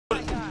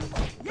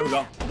There we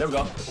go. There we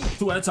go.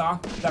 2 at a time.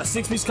 Got a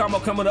 6-piece combo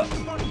coming up.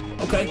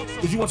 Okay.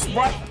 Did you want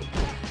Sprite?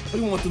 Or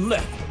you want the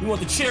left? You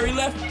want the cherry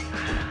left?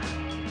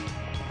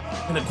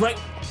 And the great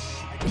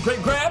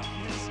grab?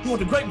 You want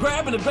the great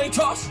grab and the great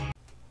toss?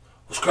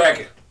 What's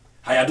cracking?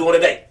 How y'all doing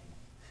today?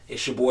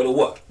 It's your boy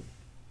DaUA.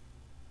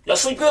 Y'all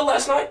sleep good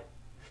last night?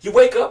 You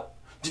wake up?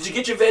 Did you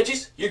get your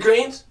veggies? Your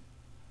greens?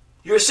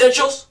 Your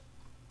essentials?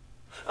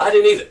 I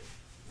didn't either.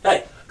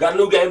 Hey, got a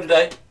new game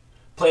today.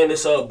 Playing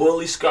this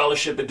Bully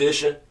Scholarship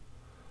Edition.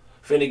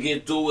 Finna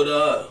get through with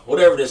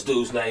whatever this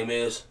dude's name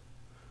is.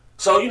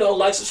 So, you know,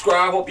 like,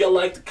 subscribe. Hope y'all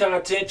like the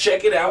content.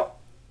 Check it out.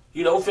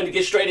 You know, finna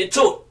get straight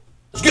into it.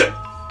 Let's get it.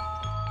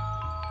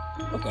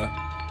 Okay.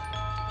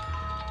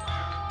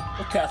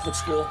 A Catholic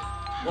school.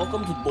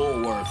 Welcome to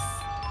Bulworth.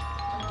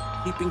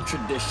 Keeping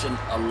tradition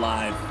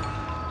alive.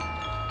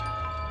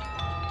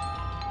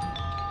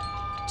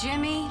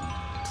 Jimmy,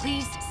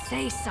 please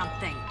say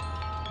something.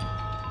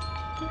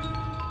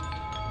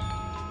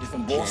 You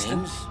from Boston?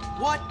 James?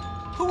 What?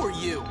 Who are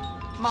you?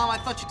 Mom, I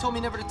thought you told me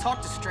never to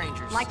talk to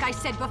strangers. Like I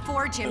said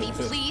before, Jimmy,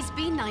 please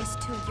be nice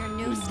to your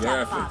new These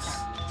stepfather. graphics.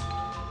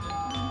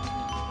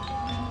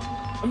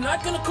 I'm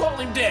not gonna call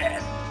him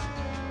Dad.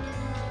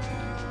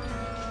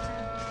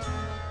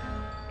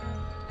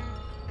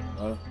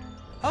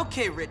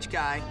 Okay, rich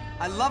guy.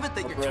 I love it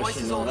that you're twice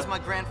as old as my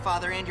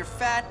grandfather and you're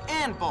fat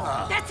and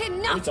bald. That's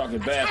enough! We talking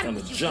bad from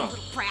the jump.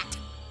 Brat.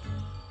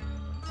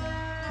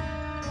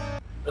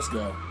 Let's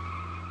go.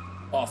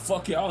 Oh,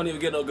 fuck yeah, I don't even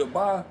get no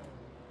goodbye.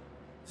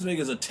 This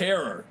nigga's a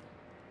terror.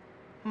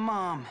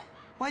 Mom,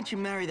 why'd you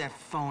marry that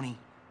phony?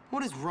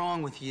 What is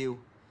wrong with you?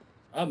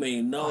 I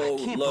mean, no I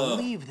can't love.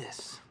 believe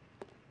this.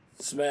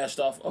 Smashed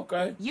off,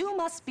 okay. You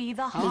must be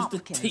the Who's the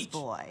Hopkins teach?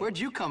 boy. Where'd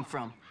you come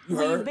from? You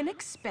We've heard? been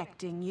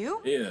expecting you.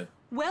 Yeah.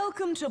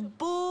 Welcome to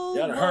Bulworth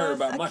Y'all done heard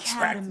about my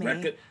track Academy.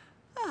 record.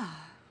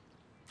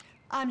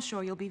 I'm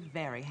sure you'll be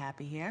very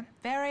happy here.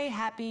 Very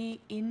happy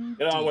indeed.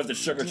 Get on with the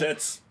sugar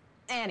tits.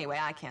 Anyway,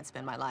 I can't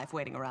spend my life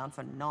waiting around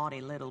for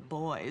naughty little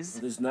boys.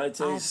 This I've got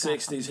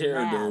 1960s a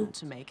man hairdo.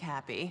 to make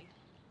happy.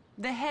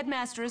 The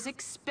headmaster is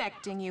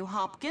expecting you,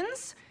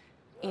 Hopkins,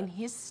 in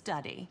his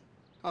study.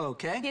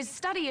 Okay. His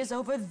study is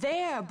over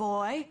there,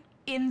 boy,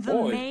 in the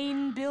Boy.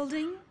 main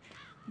building.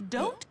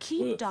 Don't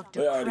keep we're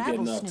Dr. already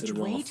getting off to the Crabblesnitch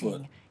wrong waiting.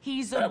 foot.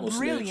 He's a Crabblesnitch.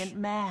 brilliant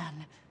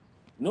man.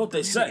 You know what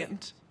they say?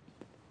 Brilliant.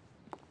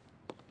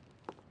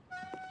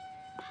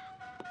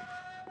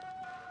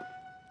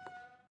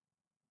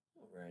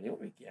 Alright,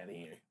 let me get in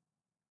here.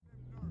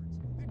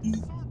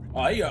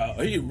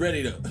 Oh, he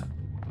ready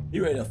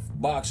to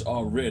box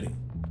already.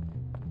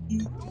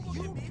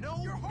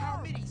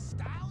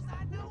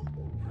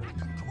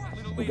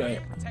 Okay.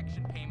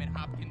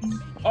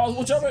 Oh,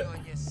 what's up?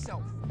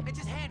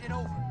 Just hand it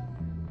over.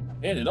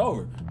 Hand it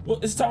over. Well,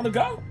 it's time to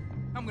go.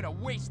 I'm gonna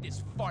waste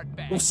this fart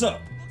bag. What's up?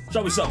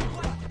 Show me something.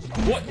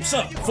 What's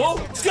up, fool?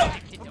 Let's go.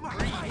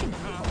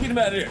 Get him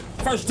out of here.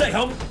 First day,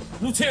 homie.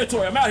 New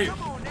territory. I'm out here.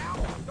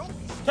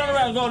 Turn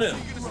around and go in.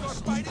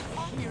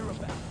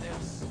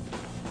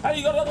 How do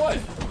you go the other way?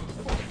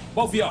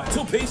 Both of y'all.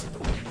 2-piece.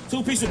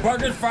 2-piece of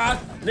burger and fries.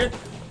 There.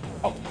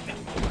 Oh,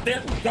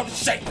 there. Got the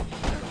shake.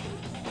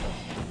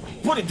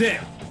 Put it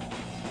down.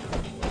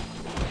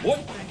 What?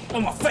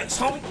 On my face,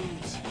 homie.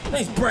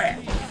 Name's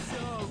Brad.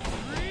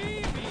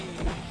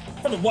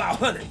 From the Wild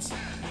Hunters.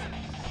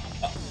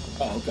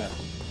 Oh, okay.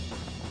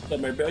 What's up,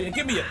 Mary Bell? Yeah,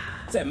 give me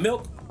is that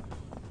milk?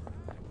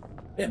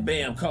 That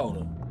bam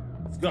cola.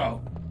 Let's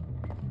go.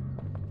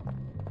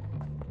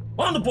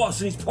 I'm the boss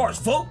in these parts,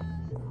 folk.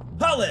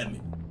 Holla at me.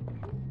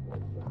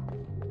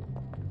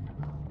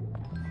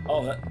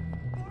 Oh,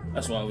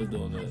 that's why I was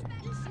doing that.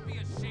 You should be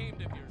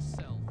ashamed of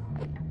yourself.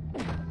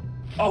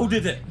 Oh, who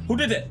did that? Who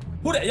did that?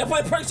 Who did that? Y'all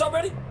playing pranks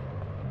already?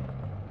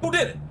 Who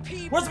did it?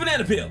 Where's the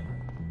banana peel?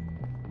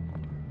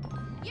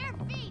 Your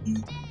feet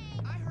stink.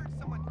 I heard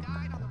someone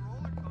died on the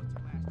roller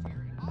coaster last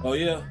year. And Oh,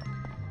 yeah?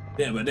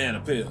 Damn banana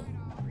peel.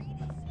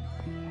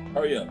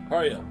 Hurry up,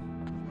 hurry up.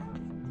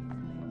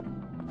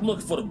 I'm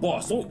looking for the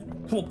boss.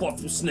 Don't come up off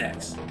some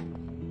snacks.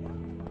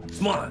 It's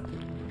mine.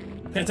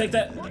 Can't take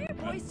that? Why are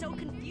boys so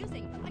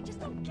confusing? I just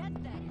don't get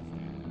that.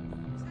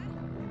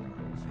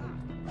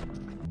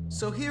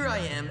 So here I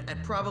am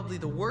at probably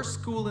the worst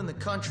school in the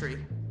country,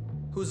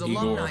 whose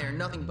Igor. alumni are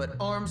nothing but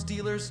arms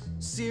dealers,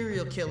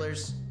 serial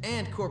killers,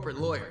 and corporate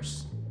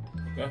lawyers.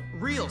 Okay.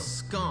 Real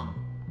scum.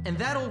 And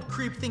that old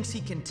creep thinks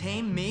he can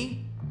tame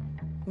me?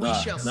 We Nah,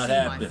 shall see, not my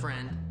happening.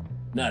 friend.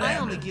 Not I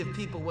only happening. give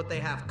people what they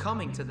have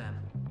coming to them.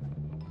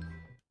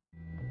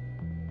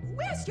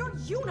 Where's your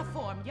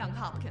uniform, young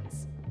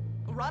Hopkins?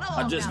 Run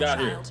along I just now, got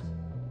here. child.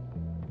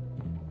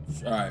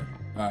 Alright,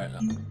 alright.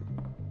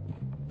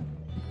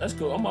 That's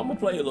cool. I'm gonna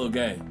play a little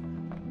game.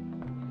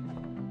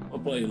 I'm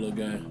gonna play a little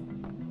game.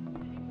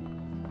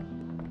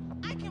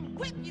 I can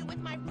whip you with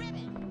my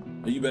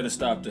ribbon. You better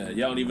stop that.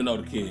 Y'all don't even know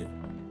the kid.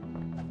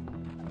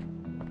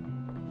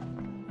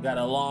 Got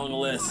a long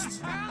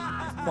list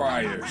of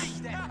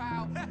priors.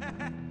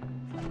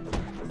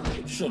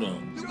 Shut up.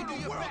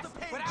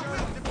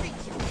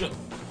 Shut.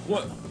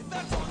 What?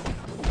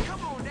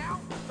 come on now.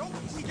 Don't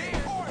be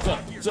scared.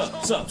 What's up?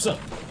 What's up? What's up?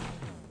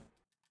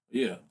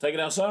 Yeah, take it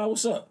outside.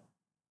 What's up?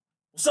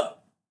 What's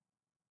up?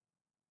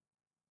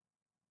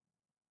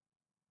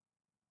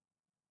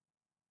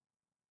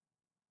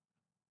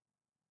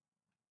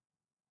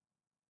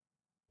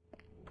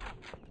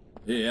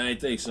 Yeah, I ain't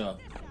think so.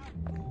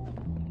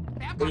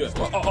 Oh, yeah.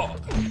 Oh.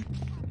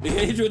 He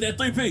hit you with that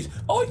 3-piece.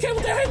 Oh, he came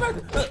with that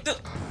haymaker.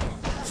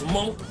 So,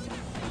 mama.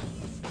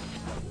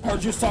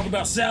 Heard you was talking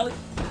about Sally,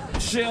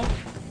 Michelle.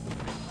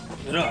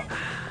 Get up.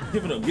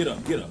 Give it up. Get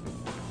up. Get up.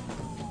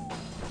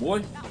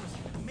 Boy.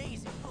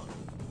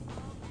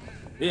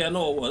 Yeah, I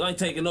know it was. I ain't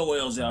taking no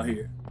L's out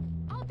here.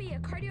 I'll be a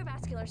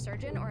cardiovascular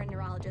surgeon or a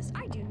neurologist.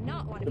 I do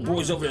not want to be. The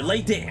boys over there,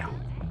 lay down.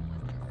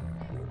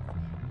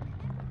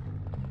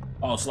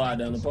 Oh, slide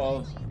down the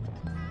pole.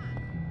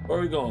 Where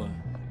are we going?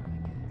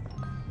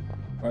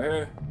 Right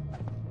here?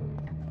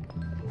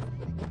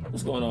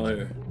 What's going on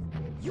here?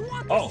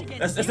 Oh,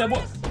 that's that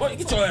boy. Boy,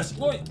 get your ass.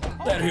 Boy,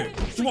 get out of here.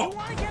 Come on.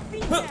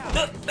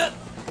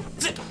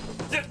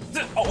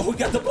 Oh, we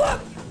got the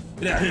block.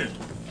 Get out of here.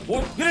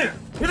 Boy, get in.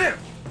 Get in.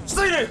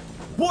 Stay there.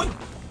 Boy,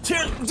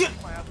 tear. Get.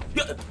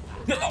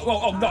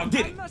 Oh, no,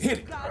 get it. Hit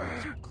it.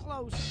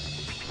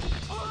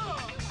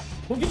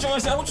 Well, get your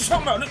ass out. What you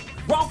talking about,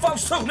 nigga? Wrong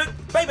folks too, nigga.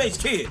 Baby's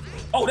kid.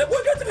 Oh, that boy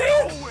got the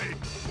head.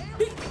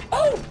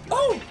 Oh.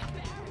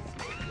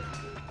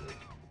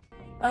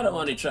 I don't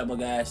want any trouble,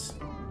 guys.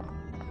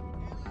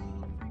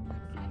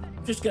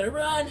 Just gonna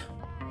run.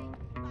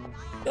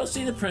 Go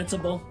see the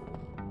principal.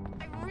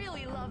 I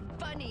really love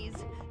bunnies.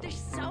 They're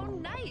so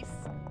nice.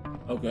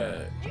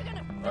 Okay.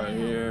 Right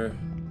here.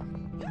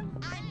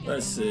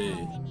 Let's see.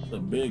 It's a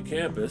big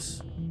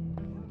campus.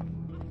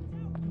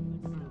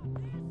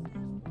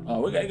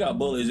 Oh, we got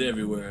bullies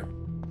everywhere.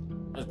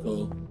 That's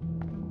cool.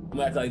 I'm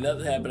acting like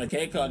nothing happened. I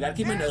can't call. I gotta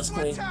keep my nose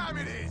clean. Time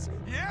it is.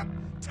 Yep.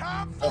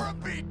 Time for a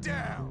beat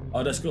down.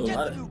 Oh, that's cool. Get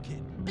the new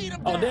kid. Beat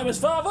him Oh, down. damn, it's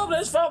 5 up.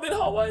 There's 5 in the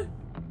hallway.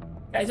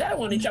 Guys, I don't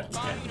want any trouble.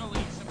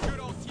 Finally, some good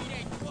old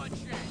teenage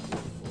bloodshed.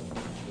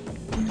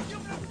 Give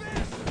it a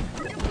finisher.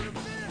 Give it a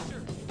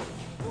finisher.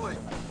 Boy.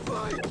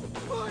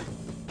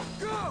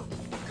 Go.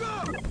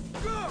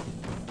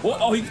 What?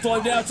 Oh, he can throw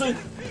him down too?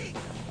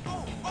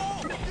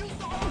 Oh, use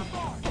the arm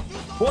bar.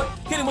 What?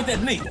 Hit him with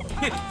that knee.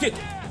 Get. Take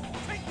the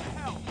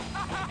help.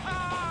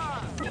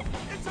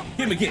 It's a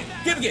Get him again.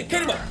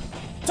 Get him up.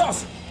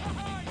 Toss him.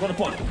 Run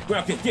up on him.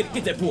 Ground kick.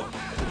 Get that boy.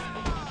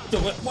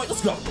 Boy,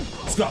 let's go.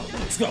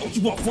 What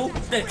you want, fool?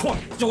 Stand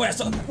corner. Get your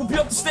ass up. Whoop you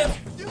up the steps.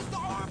 use the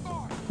arm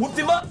bar. Whoop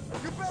him up.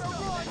 You better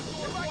run.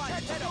 If I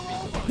catch it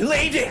over.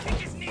 Lay down. Take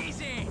his knees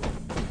in.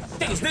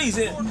 Take his knees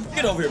in.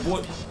 Get over here,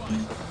 boy.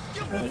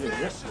 Give him a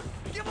finisher.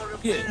 Give him a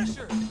Yeah.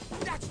 finisher.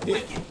 That's Yeah.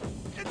 wicked.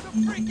 It's a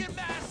freaking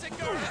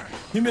massacre.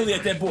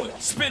 Humiliate that boy.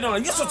 Spit on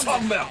him. That's what I'm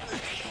talking about.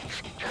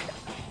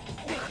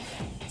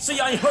 See,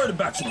 I ain't heard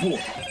about you,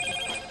 boy.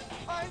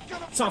 I ain't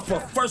gonna Time for a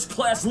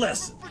first-class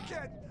lesson.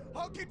 forget.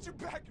 I'll get you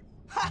back.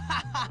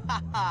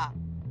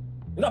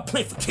 You're not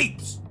playing for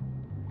keeps.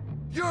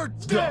 You're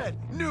dead,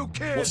 new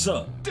kid. What's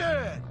up?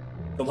 Dead.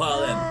 Come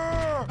holler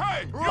at me.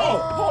 Hey,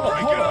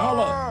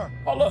 Oh,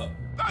 hold up.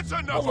 That's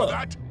enough Hold of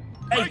up. that.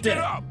 Hey, Break it Dad.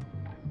 up.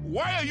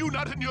 Why are you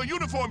not in your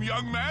uniform,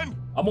 young man?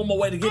 I'm on my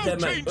way to get Go that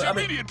man. change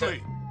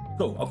immediately.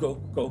 Cool.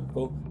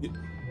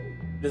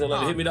 Just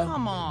let it hit me though.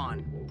 Come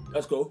on.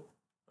 That's cool.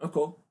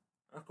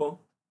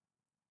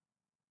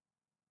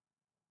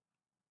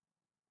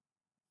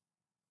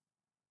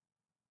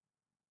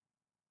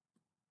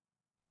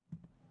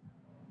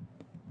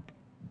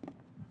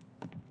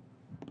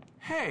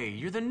 Hey,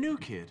 you're the new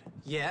kid.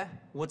 Yeah?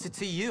 What's it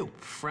to you?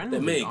 Friendly,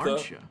 me, aren't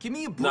cuz. you? Give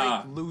me a break,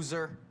 Nah.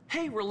 loser.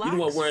 Hey, relax, the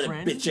one wearing a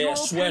friend. bitch-ass You're all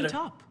sweater. pent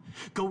up.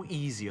 Go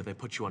easy or they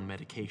put you on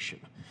medication.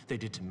 They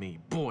did to me.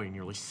 Boy,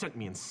 nearly sent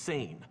me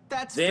insane.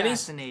 That's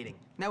Dennis? fascinating.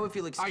 Now if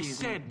you'll I excuse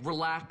me. said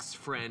relax,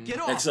 friend. Get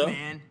Think off, so?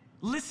 man.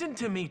 Listen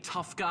to me,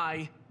 tough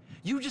guy.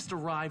 You just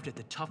arrived at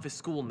the toughest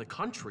school in the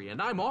country,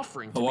 and I'm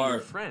offering to be Word. your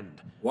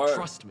friend. Word.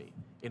 Trust me,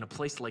 in a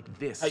place like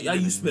this, How you're you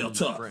gonna spell need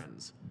tough?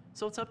 friends.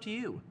 So it's up to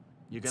you.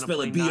 You're gonna Spell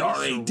play it nice or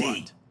B-R-A-D.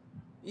 what?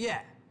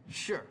 Yeah,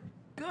 sure.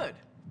 Good.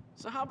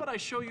 So how about I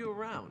show you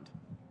around?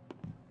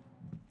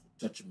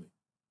 Touching me.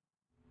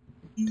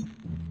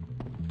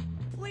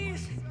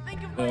 Please,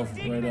 think of Elf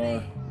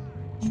radar.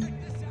 Check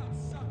this out,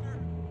 sucker.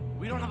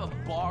 We don't have a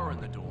bar in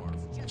the dorm,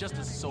 just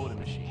a soda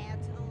machine.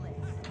 add to the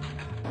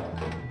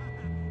list.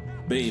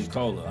 Bean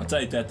cola. I'll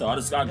tell you that though. I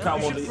just got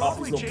caught one of these off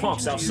these little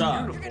punks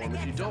outside. Uniform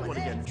if you don't want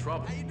to get in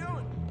trouble. How you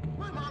doing?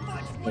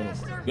 Hold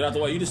on. Get out the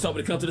way. You just told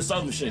me to come to the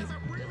soda machine.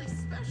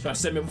 Trying to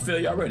set me up and feel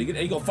you already.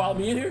 You gonna follow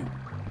me in here?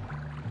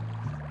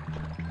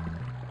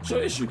 What's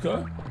your issue,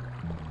 cuz?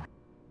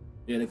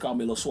 Yeah, they call me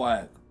a little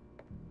swag.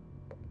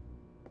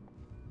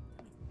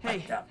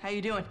 Hey, how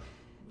you doing?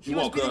 You You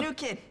must want, be the cuz? new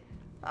kid.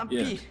 I'm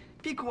Yeah.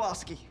 Pete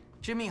Kowalski.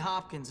 Jimmy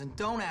Hopkins, and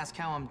don't ask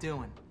how I'm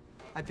doing.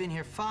 I've been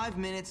here 5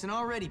 minutes, and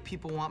already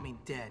people want me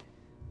dead.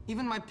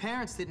 Even my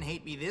parents didn't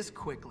hate me this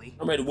quickly.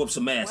 I'm ready to whoop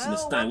some ass in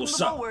this thing. What's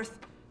up?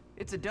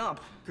 It's a dump.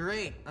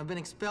 Great. I've been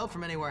expelled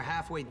from anywhere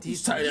halfway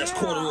These decent. tight ass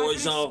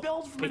corduroys I've on. been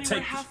expelled from They anywhere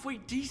take halfway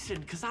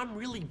decent because I'm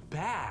really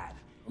bad.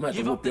 I'm gonna have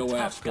Give to up whoop the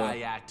your ass, tough guy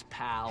girl. act,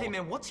 pal. Hey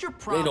man, what's your Ain't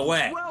problem? no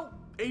way. Well,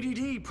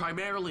 ADD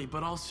primarily,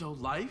 but also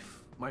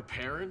life, my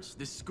parents,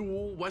 this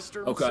school,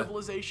 Western Okay.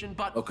 civilization,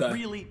 but Okay.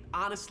 really,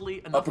 honestly,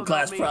 enough Upper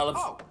class about me. problems.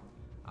 Oh,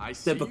 I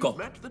see Typical. you've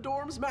met the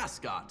dorm's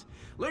mascot.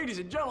 Ladies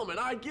and gentlemen,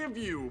 I give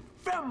you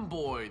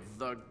Femboy,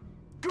 the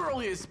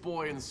girliest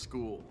boy in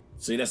school.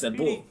 See, that's that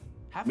Petey, bull.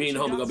 haven't Me and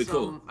you homie got gonna be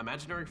cool. some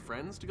imaginary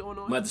friends to go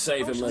annoy? I'm gonna have to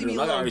save him Don't later. leave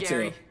me I got alone, already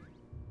Gary.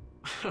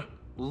 tell.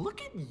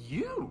 Look at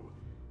you.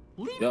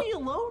 Leave Yep. me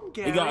alone,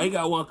 Gary. He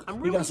got one. I'm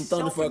He really got some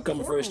thunderfuck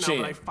coming for his self-important now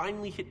chin. that I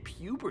finally hit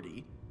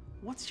puberty.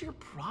 What's your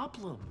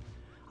problem?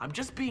 I'm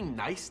just being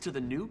nice to the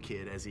new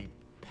kid as he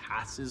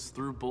passes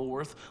through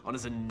Bullworth on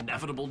his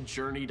inevitable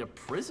journey to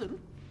prison.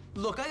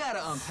 Look, I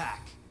gotta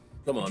unpack.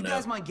 Come on Do you now.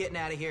 guys mind getting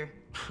out of here?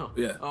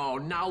 Yeah. Oh,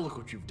 now look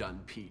what you've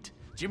done, Pete.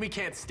 Jimmy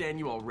can't stand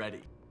you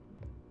already.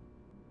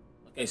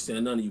 I can't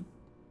stand none of you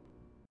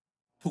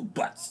poop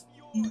butts.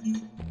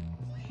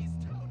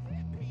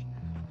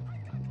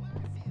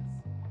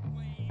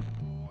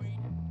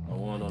 I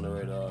want on the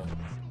radar.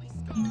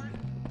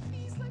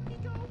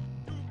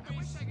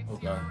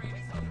 Okay.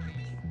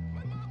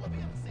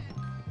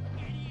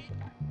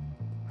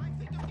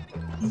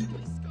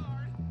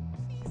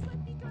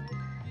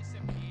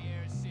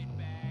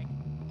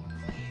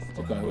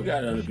 Okay, we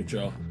got it under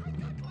control.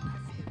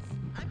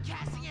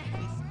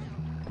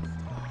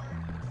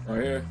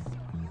 Right here.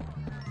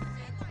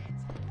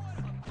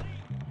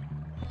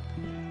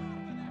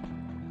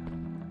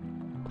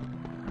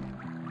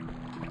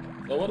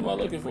 So what am I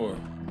looking for?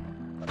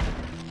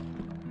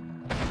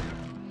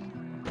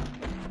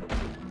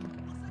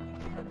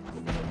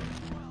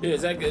 Yeah,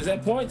 is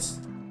that points?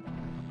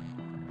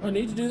 I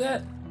need to do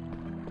that?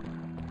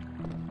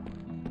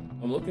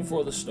 I'm looking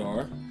for the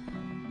star.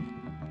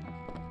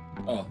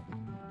 Oh.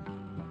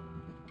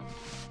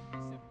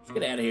 Let's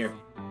get out of here.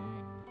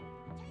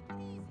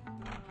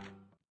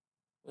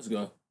 Let's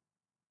go.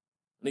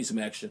 I need some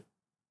action.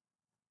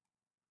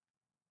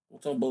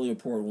 What's on Bully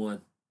Report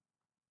 1?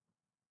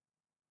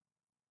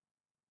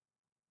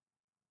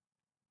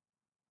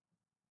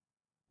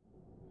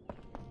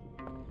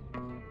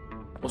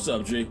 What's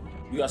up, G?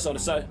 You got something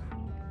to say?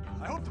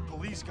 I hope the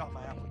police got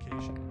my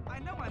application. I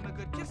know I'm a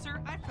good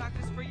kisser. I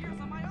practiced for years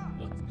on my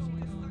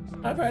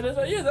own. I practiced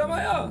for years on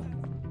my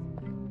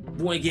own.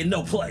 Boy ain't getting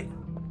no play.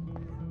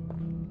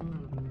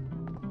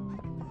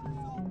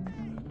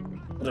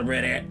 What's a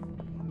red at?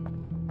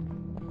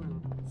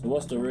 So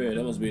what's the red?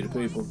 That must be the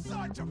people.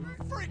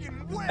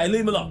 Hey,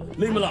 leave him alone.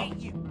 Leave him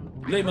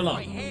alone. Leave him My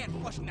alone. hand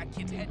flushing that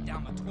kid's head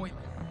down the toilet.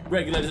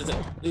 Regulators,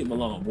 leave him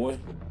alone, boy.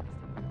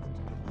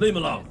 Leave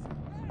him alone.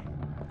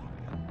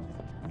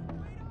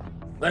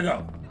 Let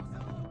go.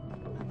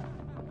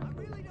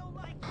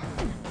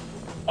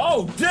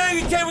 Oh,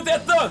 dang, he came with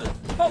that thunder.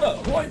 Hold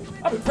up, boy.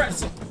 I've been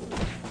practicing.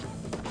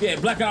 Yeah,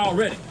 black eye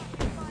already.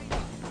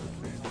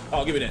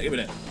 Oh, give me that, give me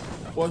that.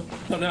 Boy,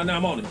 come now, now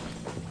I'm on it.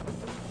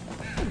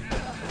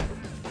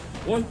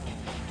 Boy.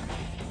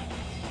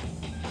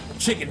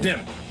 Chicken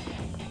dinner.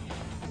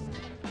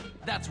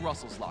 That's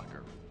Russell's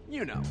locker.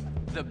 You know,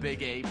 the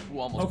big ape who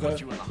almost Okay.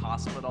 put you in the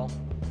hospital.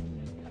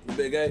 The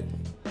big ape.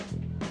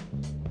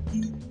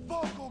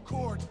 Vocal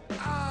cords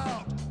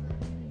out.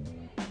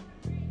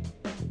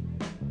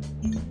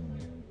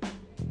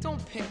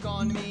 Don't pick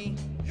on me.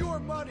 Your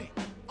money,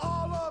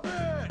 all of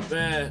it.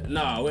 Man,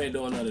 nah, we ain't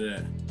doing none of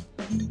that.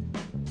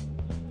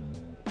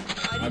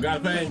 I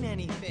gotta didn't pay. mean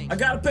anything. I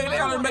gotta pay. They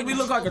gonna make me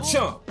look like a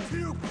chump.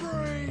 You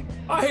brain.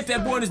 I hit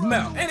that boy in his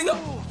mouth. Ain't he go?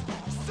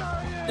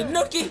 The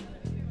nookie.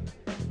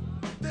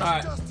 That's All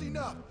right. just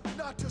enough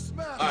not to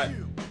smash All right.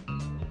 you.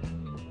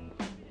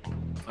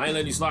 I ain't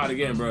letting you slide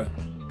again, bro.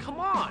 Come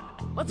on,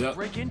 let's Yep.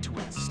 break into it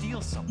and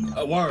steal something.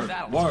 Word,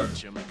 That'll word.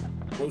 teach him.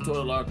 Move to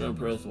the locker and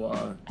press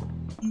Y.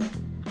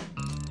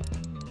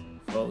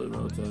 Slowly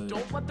rotate.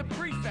 Don't let the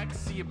prefects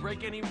see you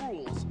break any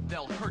rules.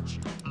 They'll hurt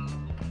you.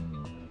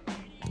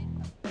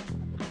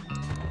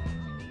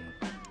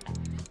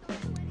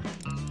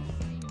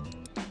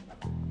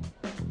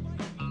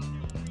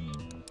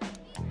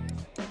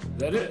 Is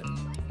that it?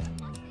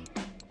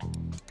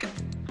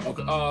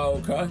 Okay.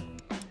 Okay.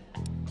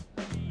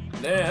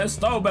 Man, that's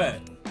throwback.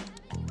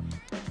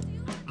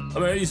 I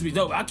mean, it used to be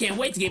dope. I can't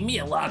wait to get me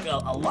a lock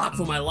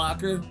for my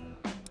locker.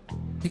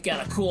 Pick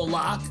out a cool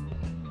lock.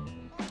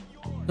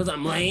 Cause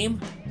I'm lame.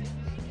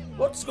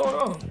 What's going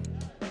on?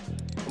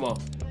 Come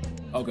on.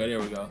 Okay, there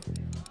we go.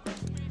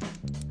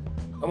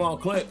 Come on,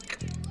 click.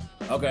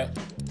 Okay.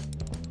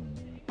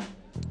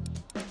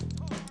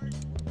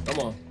 Come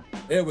on.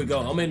 There we go.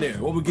 I'm in there.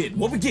 What we getting?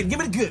 What we getting? Give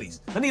me the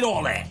goodies. I need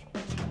all that.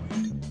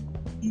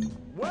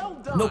 Well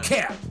done. No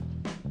cap.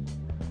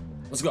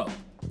 Let's go.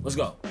 Let's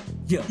go.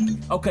 Yeah.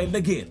 Okay,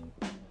 let's get it.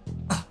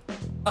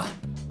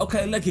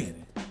 Okay, let's get it.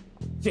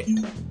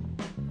 Yeah.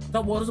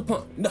 That water's a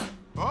pump. No.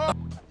 Oh,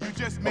 you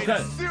just made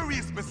Okay. a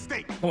serious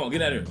mistake. Come on,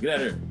 get out of here. Get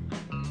out of here.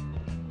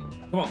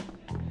 Come on.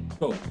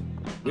 Go.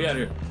 We out of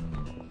here.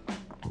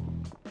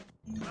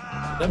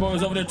 That boy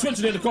was over there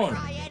twitching in the corner.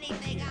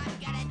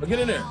 But get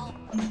in there. I hope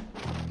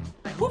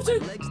my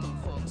Whoopsie. legs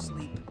don't fall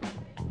asleep.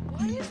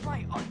 Is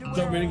my underwear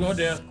Jump ready, go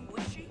down.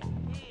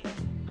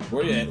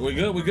 Where you at? We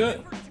good? We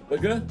good? We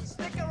good?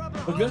 Stick a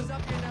rubber We good? hose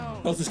up your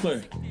nose. Coast is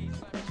clear.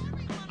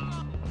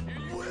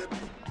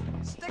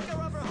 Stick a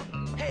rubber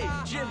hose. Hey,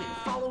 Jimmy,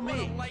 follow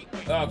me.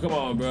 Oh, come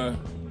on, bro.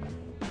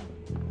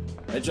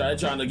 They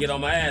trying to get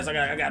on my ass.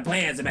 I got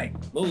plans to make,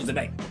 moves to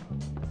make.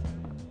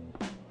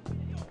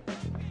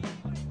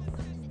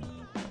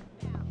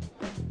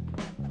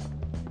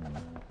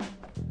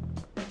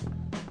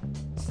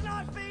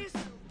 Snot face.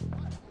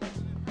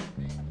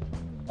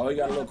 Oh, you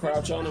got a little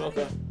crouch on him?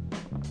 Okay.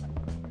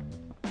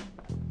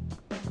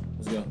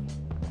 Let's go.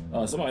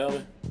 Oh, somebody help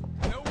me.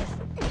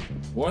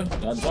 Boy, I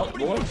talk,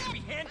 boy.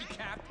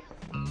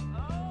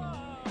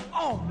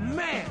 Oh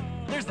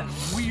man, there's that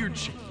weird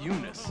chick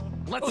Eunice.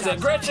 Let's Who's have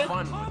that, Gretchen?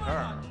 some fun with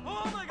her.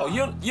 Oh,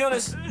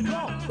 Eunice.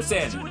 What's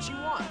that? See what she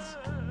wants.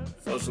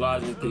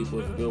 Socializing with people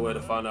is a good way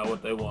to find out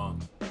what they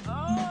want.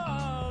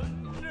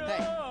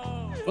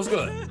 Hey, What's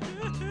good?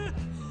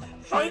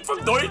 I'm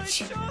from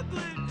Deutsch.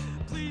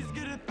 Please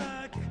get it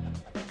back.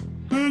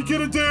 Hey,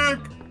 get it back.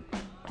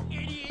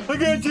 I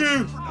got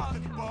you.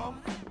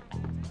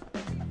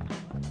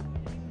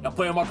 Y'all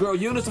playing my girl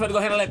Eunice? I'm gonna go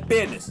handle that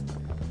business.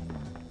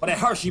 Or that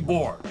Hershey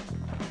board.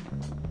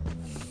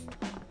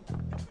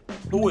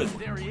 Who is it?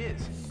 There he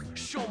is.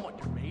 Show him what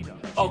you're made of.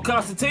 Oh,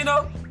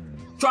 Constantino?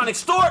 Trying to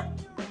extort?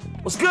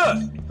 What's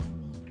good?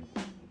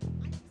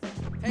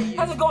 hey,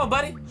 How's it going,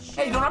 buddy?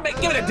 Hey, you doing?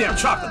 Give me that damn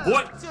chocolate,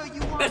 boy.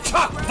 That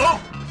chocolate, fool.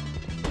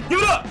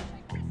 Give it up.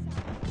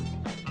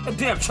 That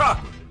damn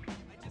chocolate.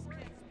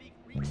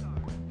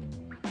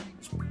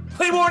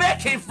 Plenty more where that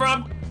came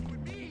from.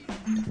 You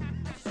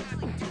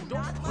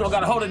don't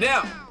gotta hold it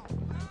down.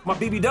 My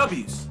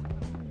BBWs.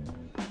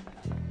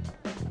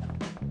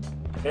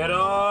 Head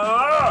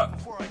on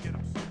up.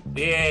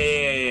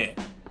 Yeah.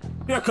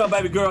 Here come,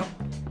 baby girl.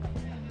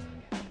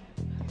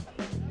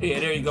 Yeah,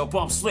 there you go.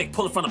 Bump slick.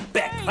 Pull it from the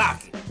back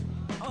pocket.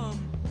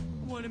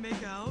 Want to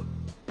make out?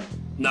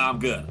 Nah, I'm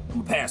good. I'm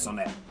gonna pass on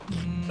that.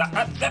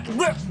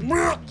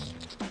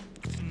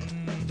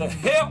 The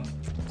hell?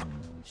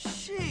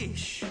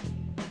 Sheesh.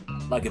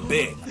 Like it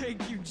big.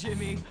 Thank you,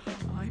 Jimmy.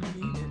 I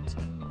mean it.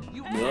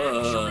 You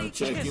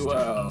Check you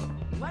out.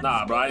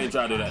 Nah, bro, I ain't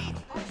trying to do that.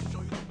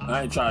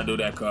 I ain't trying to do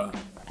that, car.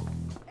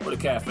 Where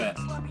the calf at?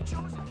 Where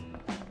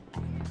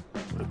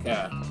the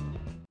calf?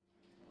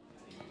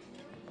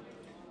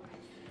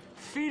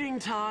 Feeding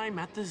time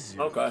at the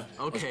zoo. Okay.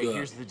 Okay,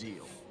 here's the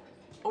deal.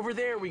 Over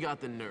there, we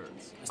got the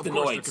nerds. It's Of the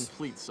course, noids. they're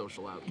complete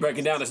social outcasts.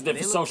 Breaking down this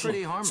different They look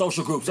pretty harmless.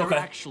 social groups. They're Okay.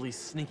 actually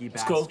sneaky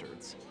cool.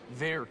 bastards.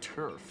 Their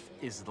turf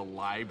is the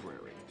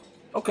library.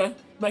 Okay.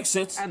 Makes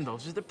sense. And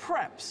those are the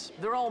preps.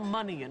 They're all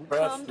money and Preps,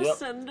 yep.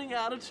 condescending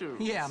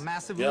attitudes. yeah,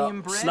 massively Yep,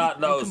 inbred snot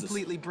and noses.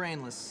 completely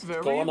brainless.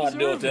 Very Cool, I'm not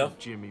doing with them. observant,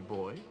 Jimmy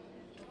boy.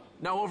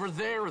 Now over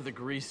there are the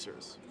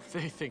greasers.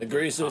 They think The they're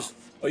greasers.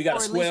 tough. Oh, you got Or a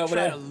at square least over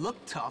try there? to look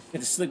tough.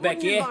 Get the slick back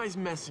Wouldn't here? advise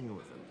messing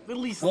with them. At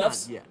least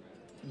Gloves? not yet.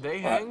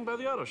 They All right. hang by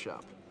the auto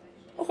shop.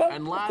 Okay.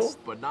 And last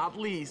but not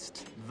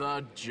least,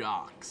 the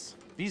jocks.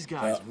 These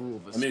guys rule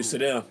the I'm used to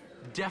school. them.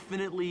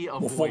 Definitely I'm a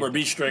avoid former them.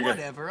 beach stringer.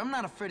 Whatever, I'm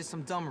not afraid of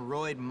some dumb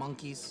roid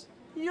monkeys.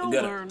 You'll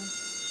Get it. learn.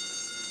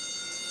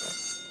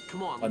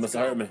 Come on, I let's must go.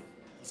 have heard me.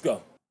 Let's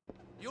go.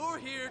 You're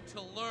here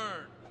to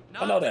learn, I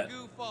know not to that.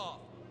 goof off.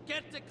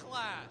 Get to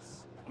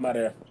class. I'm out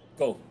of here.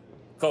 Go.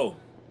 Go.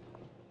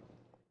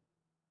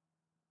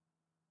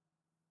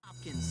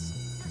 Hopkins.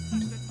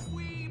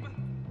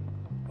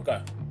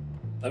 Okay.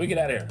 Let me get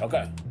out of here.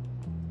 Okay.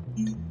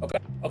 Okay.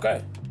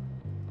 Okay.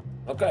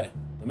 Okay.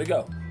 Let me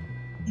go.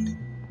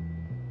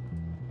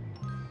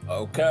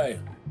 Okay.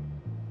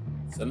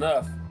 It's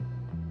enough.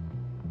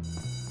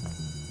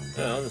 You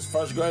know, this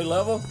first grade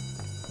level.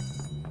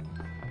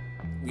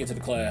 Get to the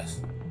class.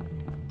 See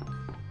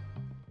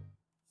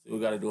what we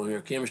got to do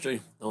here.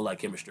 Chemistry. Don't like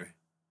chemistry.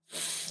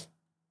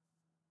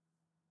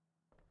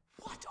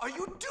 What are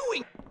you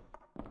doing?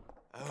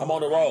 I'm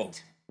on the roll.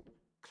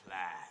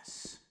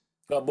 Class.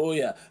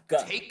 Kabooyah.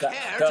 Take care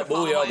to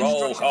follow my Kabooyah. Roll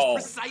instructions call.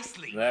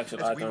 precisely,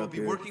 Actually, I as we will can't be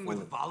do it. working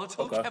with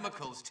volatile Okay.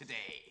 chemicals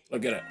today.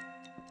 Look at it.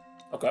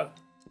 Okay.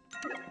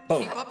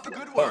 Boom. Keep up the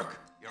good work.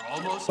 You're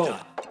almost Boom.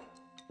 done.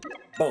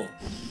 Boom.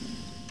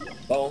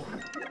 Boom.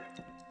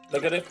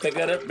 Look at it. Pick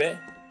it up, man.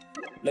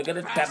 Look at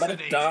it. Tap at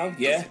it down.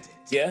 Yeah.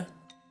 Yeah.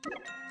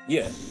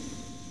 Yeah.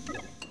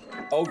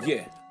 Oh,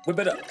 yeah. Whip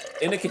it up.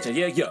 In the kitchen.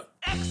 Yeah, yeah.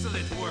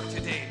 Excellent work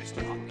today,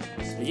 Mr.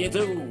 Hopkins. Yeah,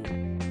 do.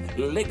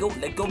 Let go,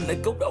 let go,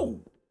 let go, go.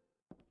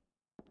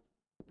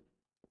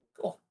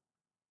 Go.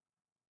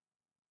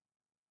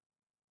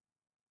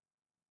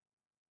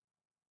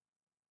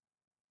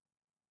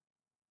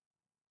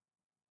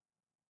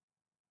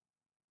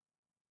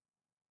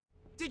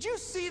 Did you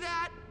see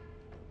that?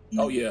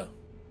 Oh, yeah.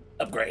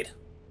 Upgrade.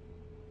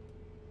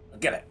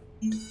 Get it.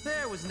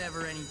 There was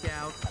never any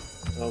doubt.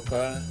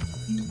 Okay.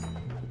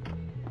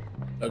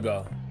 Let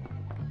go.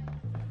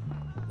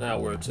 Now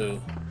where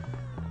to?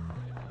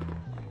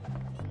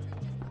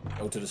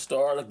 Go to the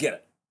store. Let's get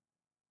it.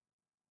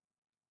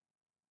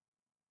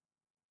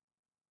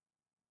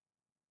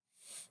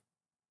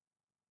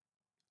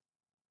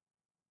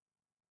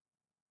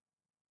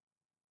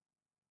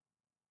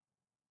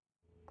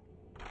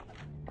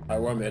 All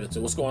right, where I'm headed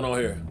to. What's going on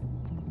here?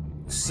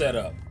 Set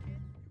up.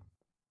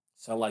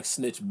 Sound like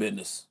snitch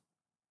business.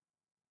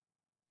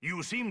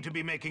 You seem to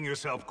be making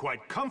yourself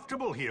quite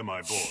comfortable here,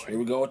 my boy. Here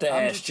we go with the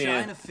I'm ass just chin.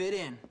 trying to fit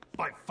in.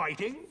 By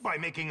fighting? By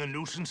making a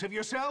nuisance of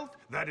yourself?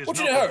 That is What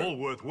not you the heard?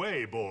 Bullworth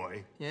way,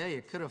 boy. Yeah,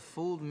 you could have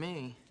fooled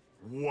me.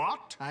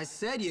 What? I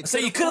said you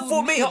you could have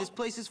fooled me. huh? This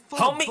place is full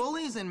Homie. of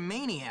bullies and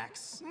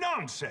maniacs.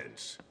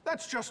 Nonsense.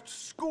 That's just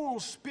school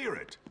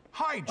spirit.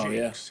 Hijinks. Oh,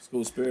 yeah.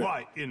 School spirit.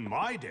 Why, in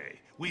my day,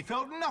 we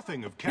felt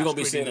nothing of You're gonna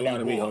be castrating seeing a the lot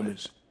of new me, boys.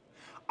 homies.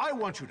 I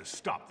want you to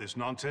stop this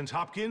nonsense,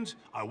 Hopkins.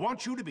 I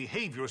want you to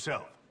behave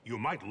yourself. You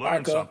might learn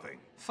Alright, cuz. something.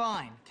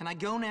 Fine. Can I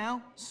go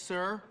now,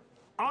 sir?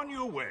 On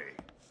your way.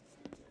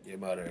 Get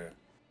him out of here.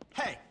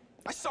 Hey,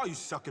 I saw you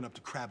sucking up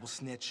to Crabble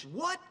Snitch.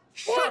 What?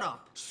 Shut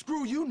up.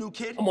 Screw you, new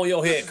kid. I'm on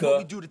your head, This is what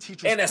we cuz. do to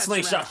teachers' And that pets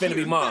slingshot around finna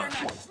here. be mine.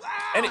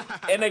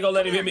 And they gonna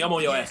let him hit me. I'm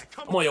on your ass.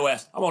 I'm on your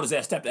ass. I'm on his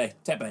ass. Tap A.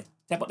 Tap A.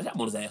 Tap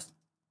on his ass.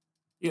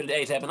 You're the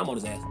A tapping. I'm on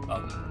his ass.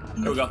 Oh,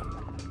 here we go.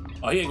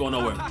 Oh, he ain't going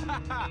nowhere.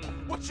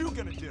 What you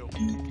gonna do?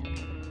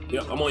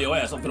 Yep, I'm on your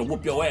ass. I'm finna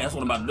whoop your ass. That's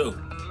what I'm about to do.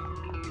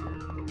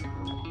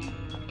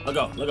 Let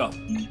go. Let go.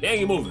 They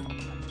ain't moving.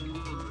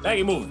 They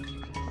ain't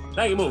moving.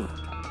 They ain't moving.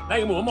 They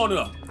ain't moving. I'm on it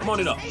up. I'm on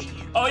it up.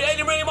 Oh, you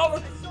ain't bring him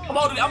over? I'm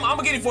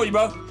gonna get him for you,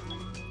 bro.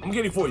 I'm gonna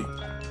get him for you.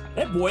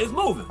 That boy is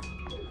moving.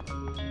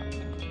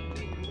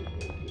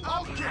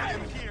 I'll get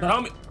him here. Got a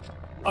homie?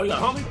 Oh, you got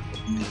a homie?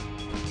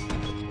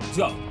 Let's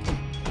go.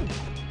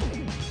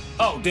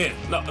 Oh, damn.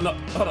 No.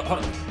 Hold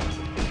on.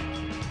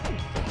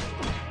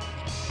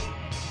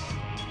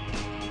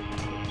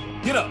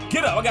 Get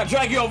up. I gotta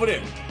drag you over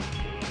there.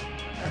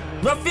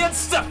 Ruffian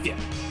stuff you.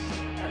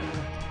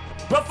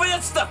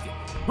 Ruffian stuff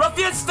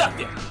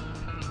you.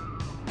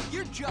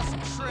 You're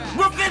just trash.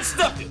 Ruffian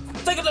stuff you.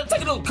 Take a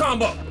little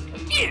combo.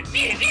 Yeah.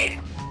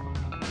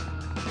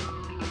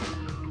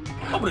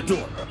 Open the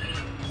door.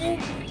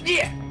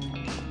 Yeah.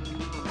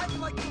 How do you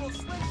like a little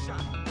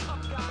slingshot,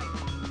 tough guy?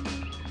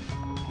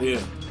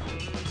 Yeah.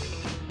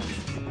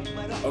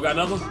 Oh, got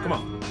another one? Come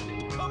on.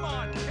 Come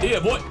on. Yeah,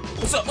 boy.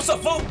 What's up,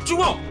 fool? What you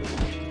want?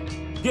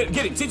 Get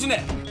him. Teach him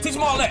that. Teach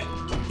him all that.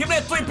 Give him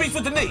that 3-piece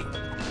with the knee.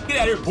 Get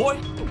out of here, boy.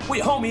 Where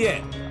your homie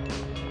at?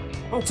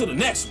 On to the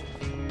next one.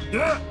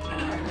 Yeah.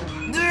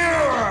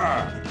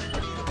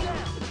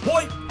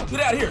 Boy, get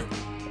out of here.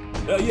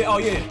 Oh,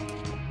 yeah.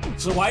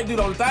 It's a white dude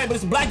on the thing, but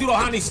it's a black dude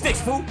behind these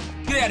sticks, fool.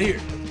 Get out of here.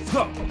 Let's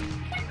go.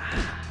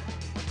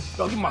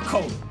 Go, give me my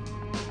coat.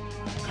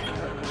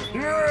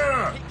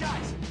 Yeah. Hey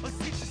guys, let's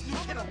teach this new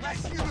kid a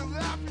lesson.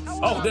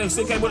 Oh, damn,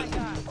 stick came with it.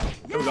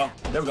 There we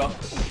go.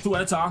 2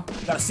 at a time.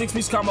 Got a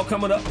 6-piece combo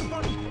coming up.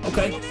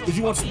 Okay, did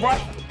you want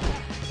Sprite?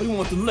 Or you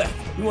want the left?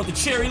 You want the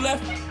cherry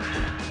left?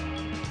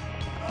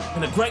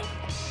 And the grape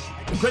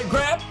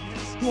grab?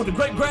 You want the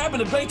grape grab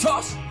and the grape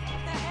toss?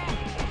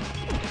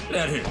 Get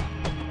out of here.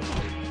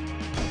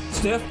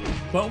 Stiff.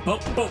 Boom.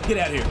 Get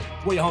out of here.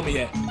 Where your homie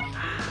at?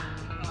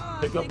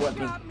 Pick up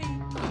weapon.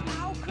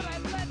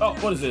 Oh,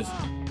 what is this?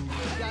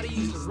 Gotta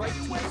use the right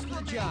tools for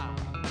the job.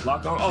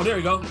 Lock on. Oh, there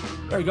you go.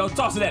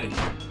 Toss it at him.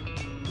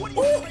 Ooh,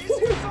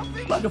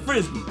 like a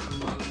frisbee.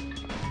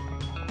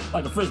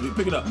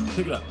 Pick it up.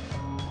 There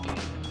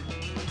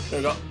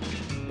you go.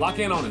 Lock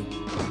in on him.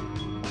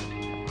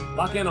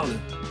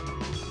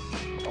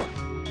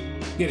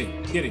 Get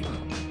him.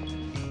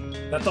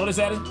 Now throw this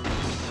at him.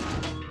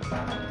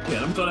 Yeah,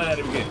 let me throw that at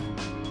him again.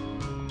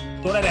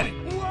 Throw that at him.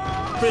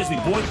 Frisbee,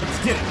 boy. Let's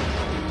get it.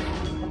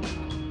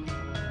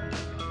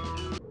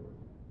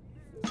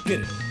 Get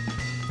it.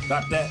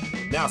 Got that.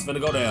 Now it's finna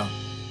go down.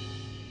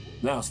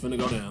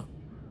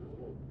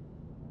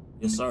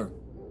 Yes, sir.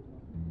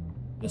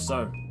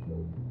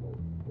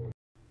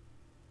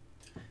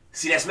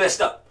 See, that's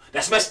messed up.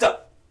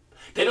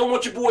 They don't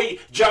want your boy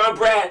John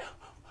Brad,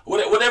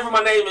 whatever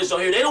my name is on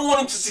here. They don't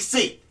want him to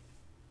succeed.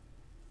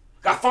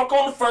 Got funk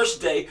on the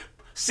first day.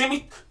 Sent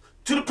me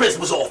to the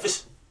principal's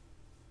office.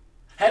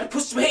 Had to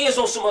put some hands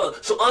on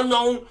some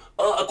unknown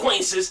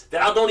acquaintances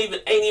that I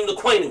ain't even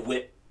acquainted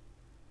with.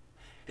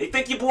 They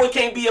think your boy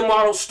can't be a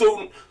model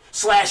student /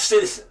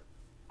 citizen.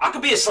 I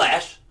could be a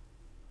slash.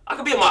 I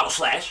could be a model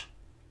slash.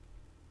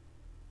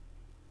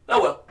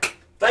 Oh well.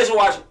 Thanks for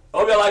watching.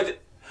 Hope y'all liked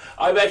it.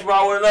 I'll be back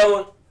tomorrow with another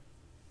one.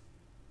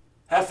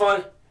 Have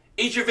fun.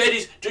 Eat your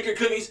veggies, drink your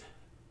cookies.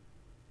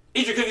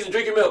 Eat your cookies and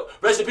drink your milk.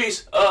 Rest in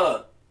peace,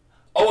 Owen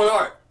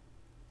Hart.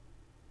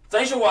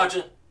 Thanks for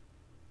watching.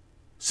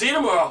 See you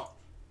tomorrow.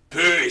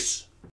 Peace.